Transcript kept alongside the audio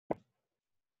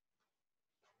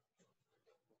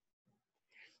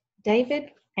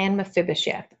David and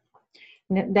Mephibosheth.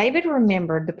 Now, David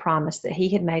remembered the promise that he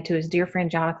had made to his dear friend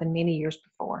Jonathan many years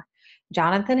before.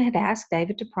 Jonathan had asked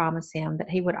David to promise him that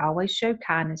he would always show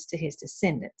kindness to his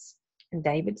descendants. And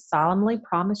David solemnly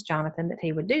promised Jonathan that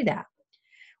he would do that.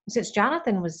 Since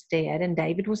Jonathan was dead and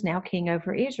David was now king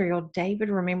over Israel, David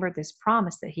remembered this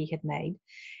promise that he had made,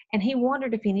 and he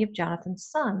wondered if any of Jonathan's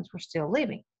sons were still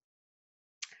living.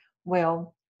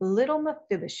 Well, little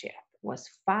Mephibosheth was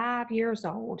 5 years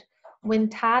old when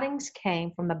tidings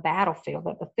came from the battlefield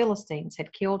that the Philistines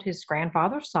had killed his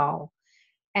grandfather Saul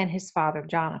and his father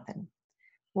Jonathan.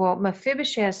 Well,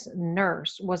 Mephibosheth's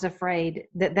nurse was afraid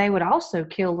that they would also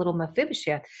kill little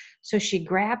Mephibosheth, so she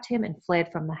grabbed him and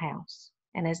fled from the house.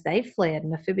 And as they fled,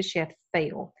 Mephibosheth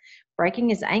fell, breaking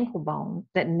his ankle bone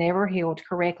that never healed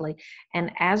correctly.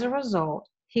 And as a result,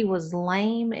 he was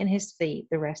lame in his feet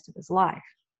the rest of his life.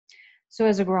 So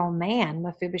as a grown man,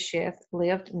 Mephibosheth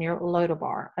lived near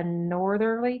Lodabar, a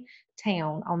northerly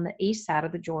town on the east side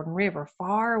of the Jordan River,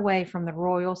 far away from the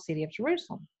royal city of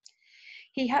Jerusalem.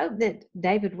 He hoped that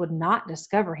David would not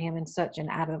discover him in such an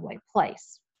out-of-the-way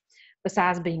place.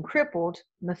 Besides being crippled,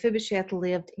 Mephibosheth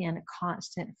lived in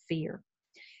constant fear.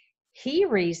 He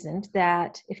reasoned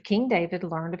that if King David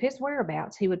learned of his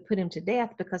whereabouts, he would put him to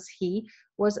death because he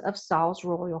was of Saul's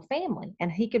royal family, and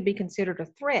he could be considered a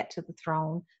threat to the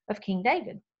throne of King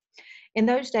David. In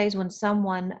those days, when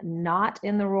someone not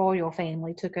in the royal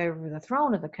family took over the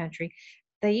throne of a country,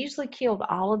 they usually killed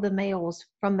all of the males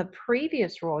from the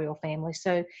previous royal family,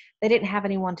 so they didn't have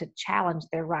anyone to challenge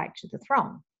their right to the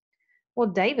throne. Well,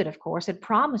 David, of course, had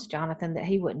promised Jonathan that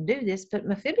he wouldn't do this, but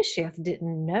Mephibosheth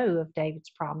didn't know of David's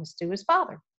promise to his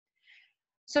father.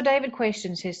 So David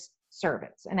questions his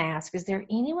servants and asks, "Is there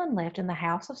anyone left in the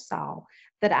house of Saul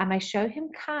that I may show him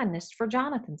kindness for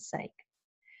Jonathan's sake?"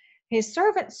 His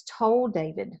servants told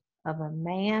David of a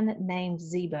man named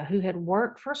Ziba who had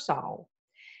worked for Saul,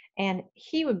 and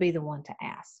he would be the one to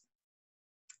ask.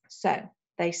 So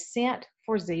they sent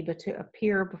for Ziba to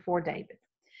appear before David.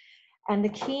 And the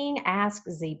king asked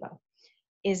Ziba,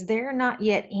 "Is there not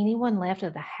yet anyone left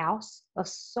of the house of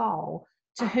Saul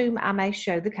to whom I may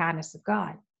show the kindness of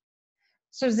God?"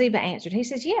 So Ziba answered. He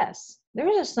says, "Yes, there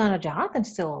is a son of Jonathan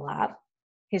still alive.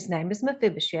 His name is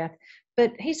Mephibosheth,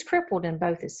 but he's crippled in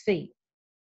both his feet."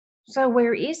 "So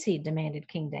where is he?" demanded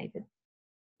King David.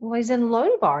 "Well, he's in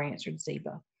Lodabar," answered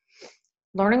Ziba.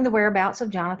 Learning the whereabouts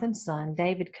of Jonathan's son,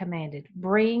 David commanded,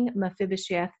 "Bring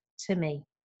Mephibosheth to me."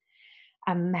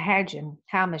 Imagine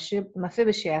how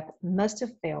Mephibosheth must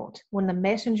have felt when the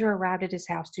messenger arrived at his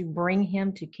house to bring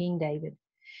him to King David.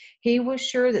 He was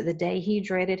sure that the day he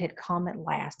dreaded had come at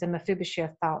last, and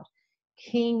Mephibosheth thought,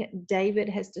 "King David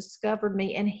has discovered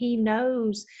me, and he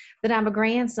knows that I'm a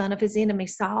grandson of his enemy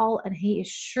Saul, and he is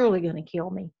surely going to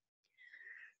kill me."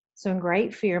 So in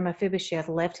great fear, Mephibosheth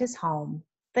left his home,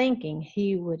 thinking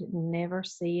he would never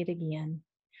see it again.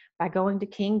 By going to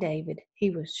King David,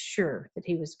 he was sure that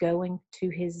he was going to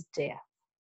his death.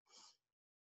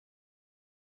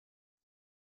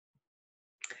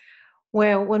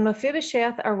 Well, when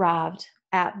Mephibosheth arrived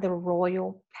at the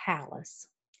royal palace,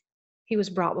 he was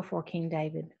brought before King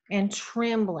David, and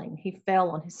trembling, he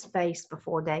fell on his face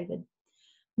before David.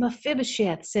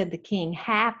 "Mephibosheth," said the king,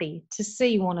 happy to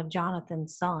see one of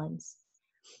Jonathan's sons.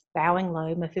 Bowing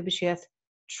low, Mephibosheth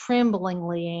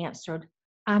tremblingly answered,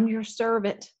 "I'm your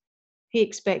servant." He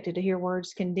expected to hear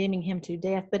words condemning him to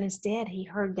death, but instead he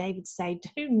heard David say,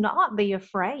 "Do not be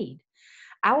afraid.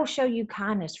 I will show you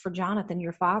kindness for Jonathan,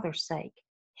 your father's sake.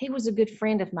 He was a good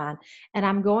friend of mine, and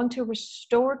I'm going to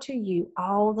restore to you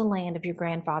all the land of your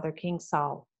grandfather, King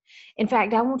Saul. In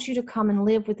fact, I want you to come and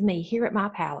live with me here at my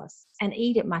palace and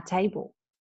eat at my table."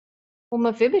 Well,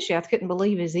 Mephibosheth couldn't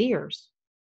believe his ears.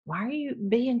 "Why are you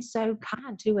being so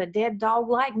kind to a dead dog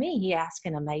like me?" he asked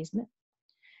in amazement.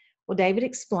 Well, David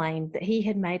explained that he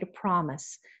had made a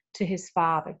promise to his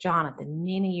father, Jonathan,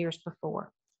 many years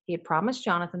before. He had promised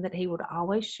Jonathan that he would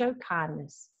always show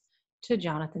kindness to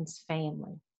Jonathan's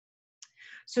family.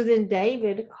 So then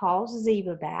David calls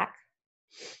Ziba back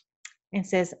and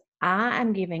says, "I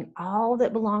am giving all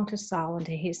that belonged to Saul and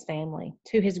to his family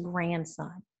to his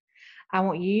grandson. I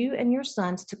want you and your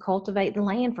sons to cultivate the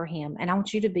land for him, and I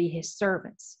want you to be his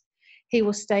servants. He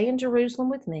will stay in Jerusalem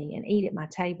with me and eat at my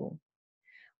table."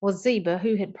 Well, Ziba,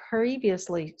 who had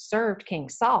previously served King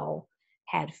Saul,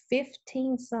 had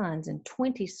 15 sons and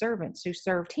 20 servants who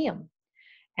served him.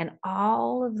 And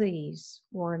all of these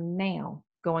were now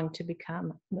going to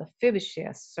become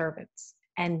Mephibosheth's servants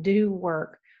and do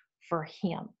work for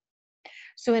him.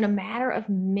 So in a matter of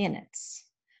minutes,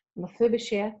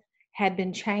 Mephibosheth had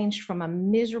been changed from a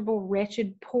miserable,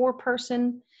 wretched, poor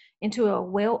person into a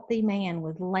wealthy man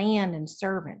with land and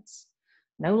servants.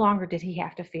 No longer did he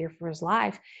have to fear for his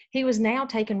life. He was now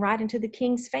taken right into the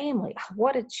king's family.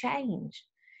 What a change.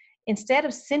 Instead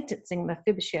of sentencing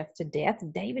Mephibosheth to death,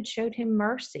 David showed him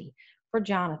mercy for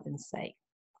Jonathan's sake.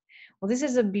 Well, this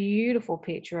is a beautiful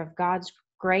picture of God's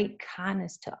great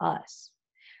kindness to us.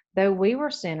 Though we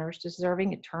were sinners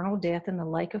deserving eternal death in the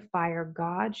lake of fire,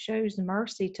 God shows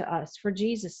mercy to us for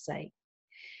Jesus' sake.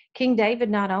 King David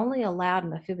not only allowed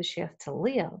Mephibosheth to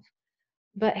live,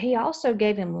 but he also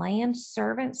gave him land,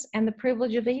 servants, and the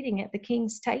privilege of eating at the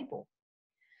king's table.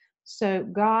 So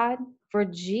God, for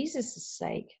Jesus'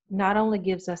 sake, not only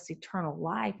gives us eternal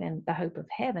life and the hope of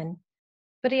heaven,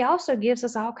 but he also gives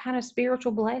us all kinds of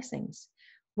spiritual blessings.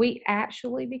 We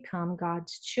actually become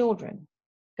God's children.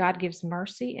 God gives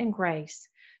mercy and grace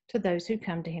to those who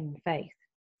come to him in faith.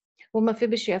 Well,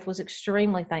 Mephibosheth was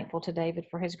extremely thankful to David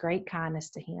for his great kindness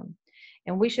to him.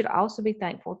 And we should also be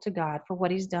thankful to God for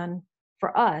what he's done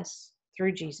for us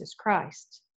through Jesus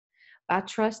Christ. By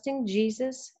trusting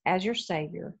Jesus as your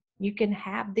Savior, you can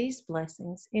have these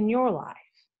blessings in your life.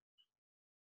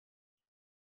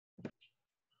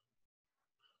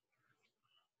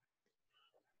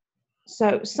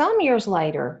 So some years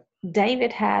later,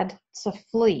 David had to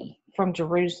flee from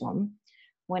Jerusalem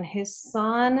when his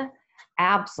son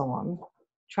Absalom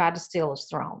tried to steal his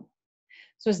throne.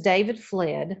 So as David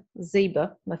fled,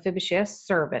 Ziba, Mephibosheth's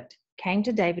servant, came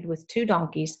to David with 2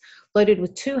 donkeys loaded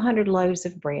with 200 loaves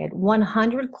of bread,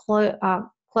 100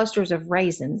 clusters of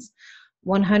raisins,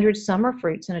 100 summer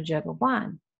fruits, and a jug of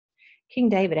wine. King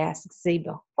David asked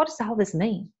Ziba, "What does all this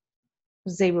mean?"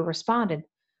 Ziba responded,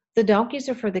 "The donkeys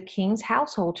are for the king's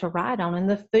household to ride on, and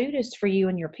the food is for you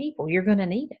and your people. You're going to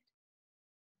need it."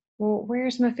 "Well,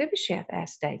 where's Mephibosheth?"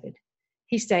 asked David.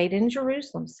 "He stayed in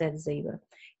Jerusalem," said Ziba.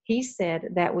 "He said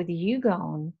that with you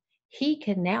gone, he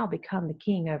can now become the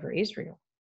king over Israel."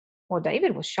 Well,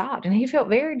 David was shocked, and he felt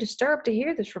very disturbed to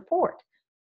hear this report.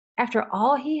 After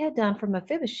all he had done for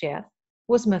Mephibosheth,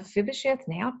 was Mephibosheth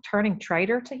now turning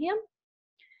traitor to him?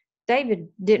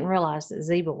 David didn't realize that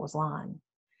Ziba was lying.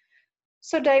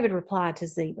 So David replied to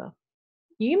Ziba,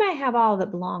 "You may have all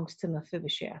that belongs to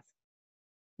Mephibosheth."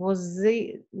 Well,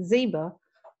 Ziba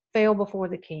fell before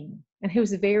the king, and he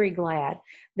was very glad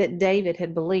that David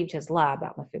had believed his lie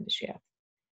about Mephibosheth.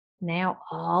 Now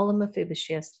all of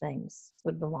Mephibosheth's things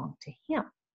would belong to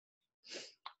him.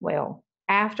 Well,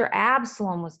 after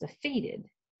Absalom was defeated,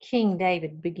 King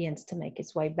David begins to make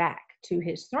his way back to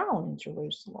his throne in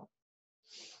Jerusalem.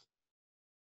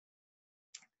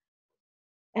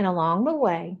 And along the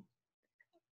way,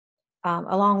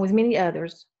 along with many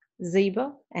others,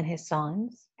 Ziba and his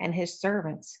sons and his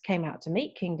servants came out to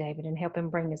meet King David and help him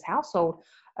bring his household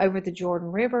over the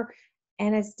Jordan River.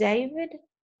 And as David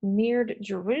neared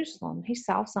Jerusalem, he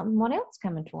saw someone else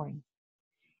coming toward him.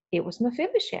 It was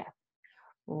Mephibosheth,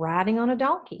 riding on a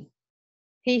donkey.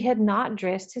 He had not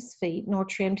dressed his feet, nor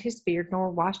trimmed his beard,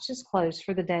 nor washed his clothes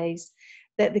for the days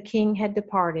that the king had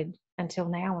departed until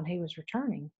now when he was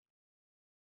returning.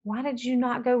 "Why did you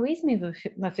not go with me,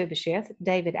 Mephibosheth?"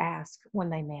 David asked when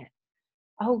they met.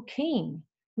 "Oh, king,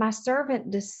 my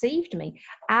servant deceived me.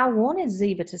 I wanted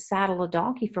Ziba to saddle a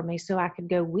donkey for me so I could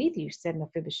go with you," said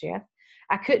Mephibosheth.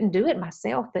 "I couldn't do it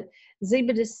myself, but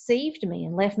Ziba deceived me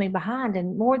and left me behind.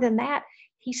 And more than that,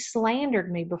 he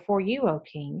slandered me before you, O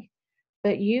king.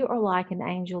 But you are like an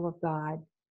angel of God.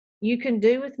 You can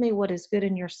do with me what is good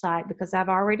in your sight, because I've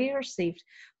already received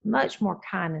much more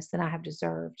kindness than I have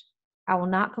deserved. I will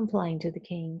not complain to the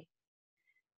king."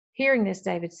 Hearing this,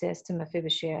 David says to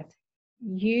Mephibosheth,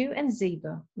 "You and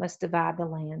Ziba must divide the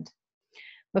land."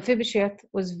 Mephibosheth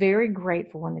was very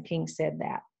grateful when the king said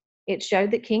that. It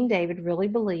showed that King David really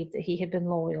believed that he had been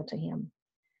loyal to him.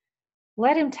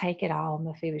 "Let him take it all,"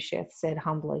 Mephibosheth said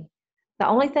humbly. "The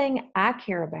only thing I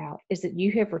care about is that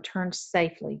you have returned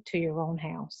safely to your own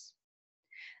house."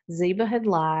 Ziba had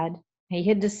lied. He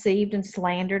had deceived and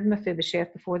slandered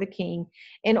Mephibosheth before the king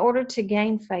in order to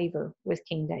gain favor with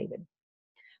King David.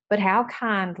 But how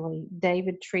kindly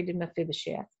David treated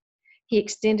Mephibosheth. He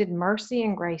extended mercy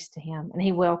and grace to him, and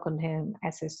he welcomed him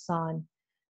as his son.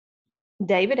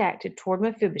 David acted toward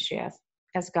Mephibosheth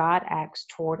as God acts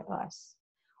toward us.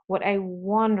 What a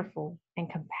wonderful and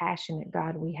compassionate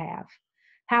God we have.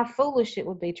 How foolish it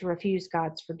would be to refuse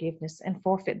God's forgiveness and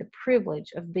forfeit the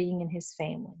privilege of being in his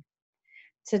family.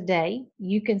 Today,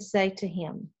 you can say to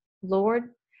him,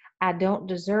 "Lord, I don't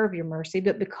deserve your mercy,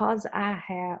 but because I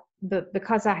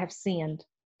have sinned,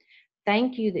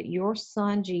 thank you that your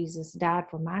son Jesus died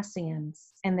for my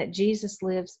sins and that Jesus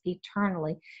lives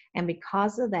eternally. And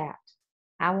because of that,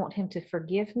 I want him to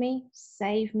forgive me,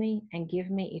 save me, and give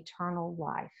me eternal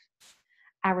life.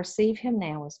 I receive him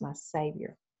now as my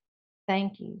Savior.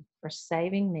 Thank you for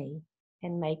saving me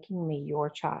and making me your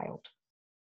child.